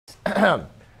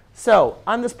So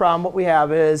on this problem, what we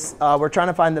have is we're trying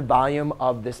to find the volume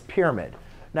of this pyramid.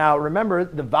 Now, remember,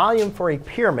 the volume for a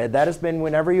pyramid, that has been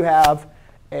whenever you have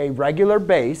a regular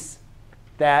base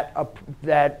that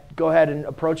go ahead and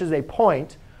approaches a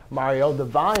point, Mario, the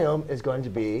volume is going to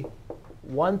be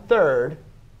 1/3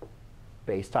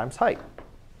 base times height.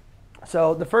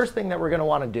 So the first thing that we're going to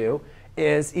want to do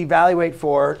is evaluate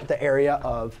for the area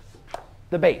of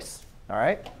the base. All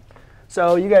right?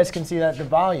 So you guys can see that the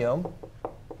volume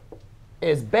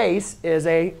base is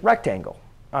a rectangle.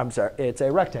 I'm sorry, it's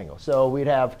a rectangle. So we'd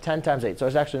have 10 times 8. So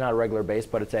it's actually not a regular base,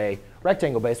 but it's a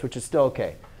rectangle base, which is still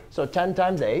OK. So 10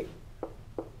 times 8.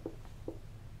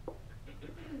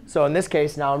 So in this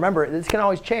case, now remember, this can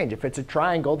always change. If it's a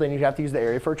triangle, then you'd have to use the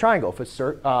area for a triangle. If it's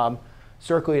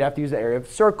circle, you'd have to use the area of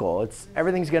circle.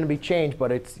 Everything's going to be changed,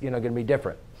 but it's going to be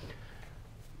different.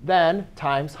 Then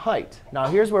times height. Now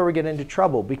here's where we get into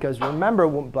trouble, because remember,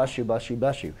 bless you, bless you,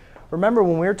 bless you. Remember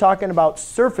when we were talking about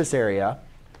surface area,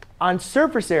 on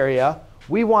surface area,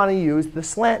 we want to use the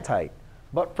slant height.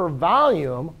 But for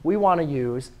volume, we want to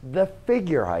use the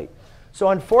figure height. So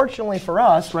unfortunately for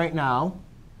us right now,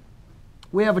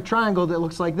 we have a triangle that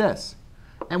looks like this.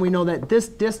 And we know that this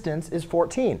distance is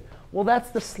 14. Well, that's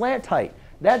the slant height.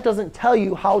 That doesn't tell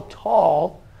you how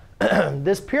tall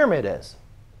this pyramid is.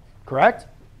 Correct?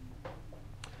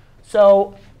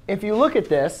 So if you look at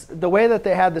this, the way that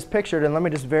they had this pictured, and let me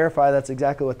just verify that's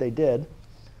exactly what they did.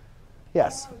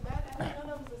 Yes?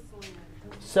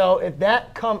 So if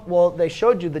that well, they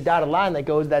showed you the dotted line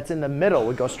that's in the middle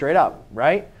would go straight up,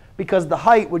 right? Because the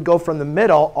height would go from the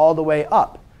middle all the way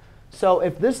up. So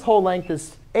if this whole length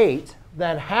is 8,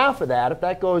 then half of that, if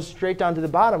that goes straight down to the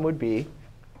bottom, would be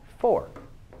 4.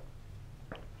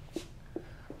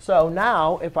 So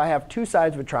now, if I have two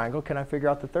sides of a triangle, can I figure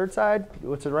out the third side?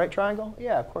 What's the right triangle?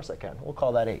 Yeah, of course I can. We'll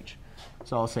call that h.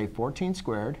 So I'll say 14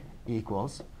 squared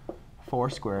equals 4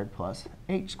 squared plus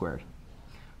h squared.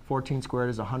 14 squared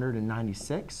is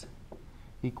 196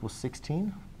 equals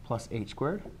 16 plus h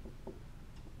squared.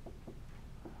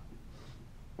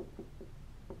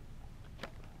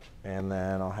 And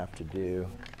then I'll have to do,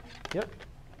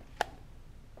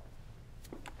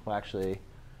 well, actually,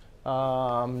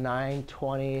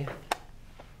 920.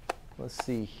 Let's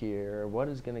see here. What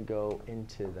is going to go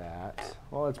into that?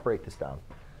 Well, let's break this down.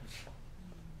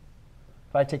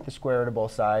 If I take the square root of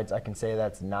both sides, I can say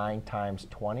that's 9 times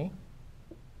 20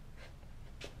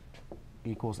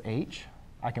 equals h.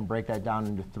 I can break that down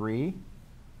into 3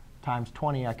 times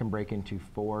 20. I can break into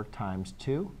 4 times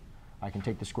 2. I can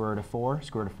take the square root of 4.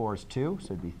 Square root of 4 is 2.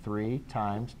 So it'd be 3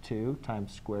 times 2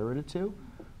 times square root of 2,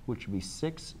 which would be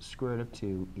 6 square root of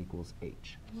 2 equals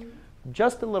h.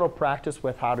 Just a little practice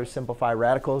with how to simplify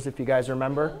radicals, if you guys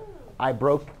remember. I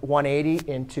broke 180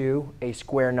 into a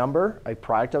square number, a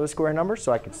product of a square number,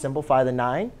 so I could simplify the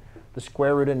 9. The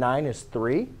square root of 9 is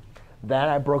 3. Then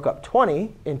I broke up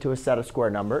 20 into a set of square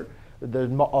number,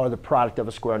 or the product of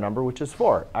a square number, which is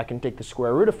 4. I can take the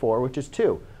square root of 4, which is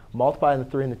 2. Multiply the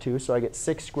 3 and the 2, so I get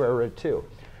 6 square root of 2.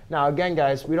 Now, again,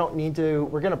 guys, we don't need to.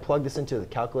 We're going to plug this into the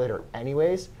calculator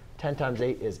anyways. 10 times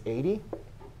 8 is 80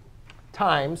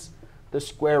 times the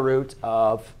square root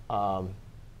of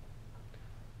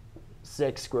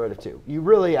 6 square root of 2. You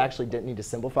really actually didn't need to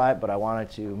simplify it, but I wanted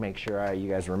to make sure you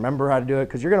guys remember how to do it,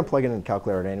 because you're going to plug it in the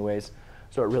calculator anyways,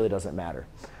 so it really doesn't matter.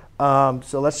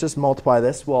 So let's just multiply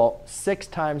this. Well, 6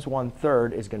 times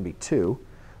 1/3 is going to be 2.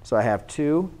 So I have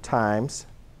 2 times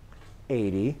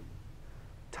 80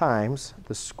 times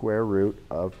the square root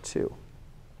of 2.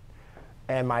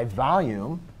 And my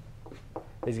volume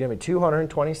is going to be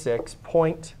 226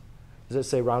 point, does it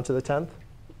say round to the 10th?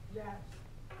 Yes.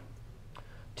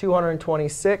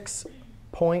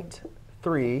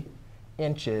 226.3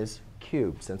 inches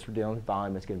cubed. Since we're dealing with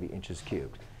volume, it's going to be inches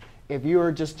cubed. If you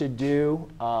were just to do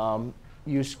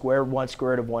use one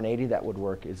square root of 180, that would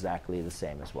work exactly the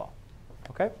same as well.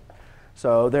 OK?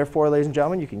 So therefore, ladies and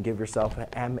gentlemen, you can give yourself an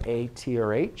M, A, T,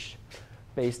 or H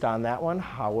based on that one,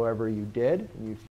 however you did.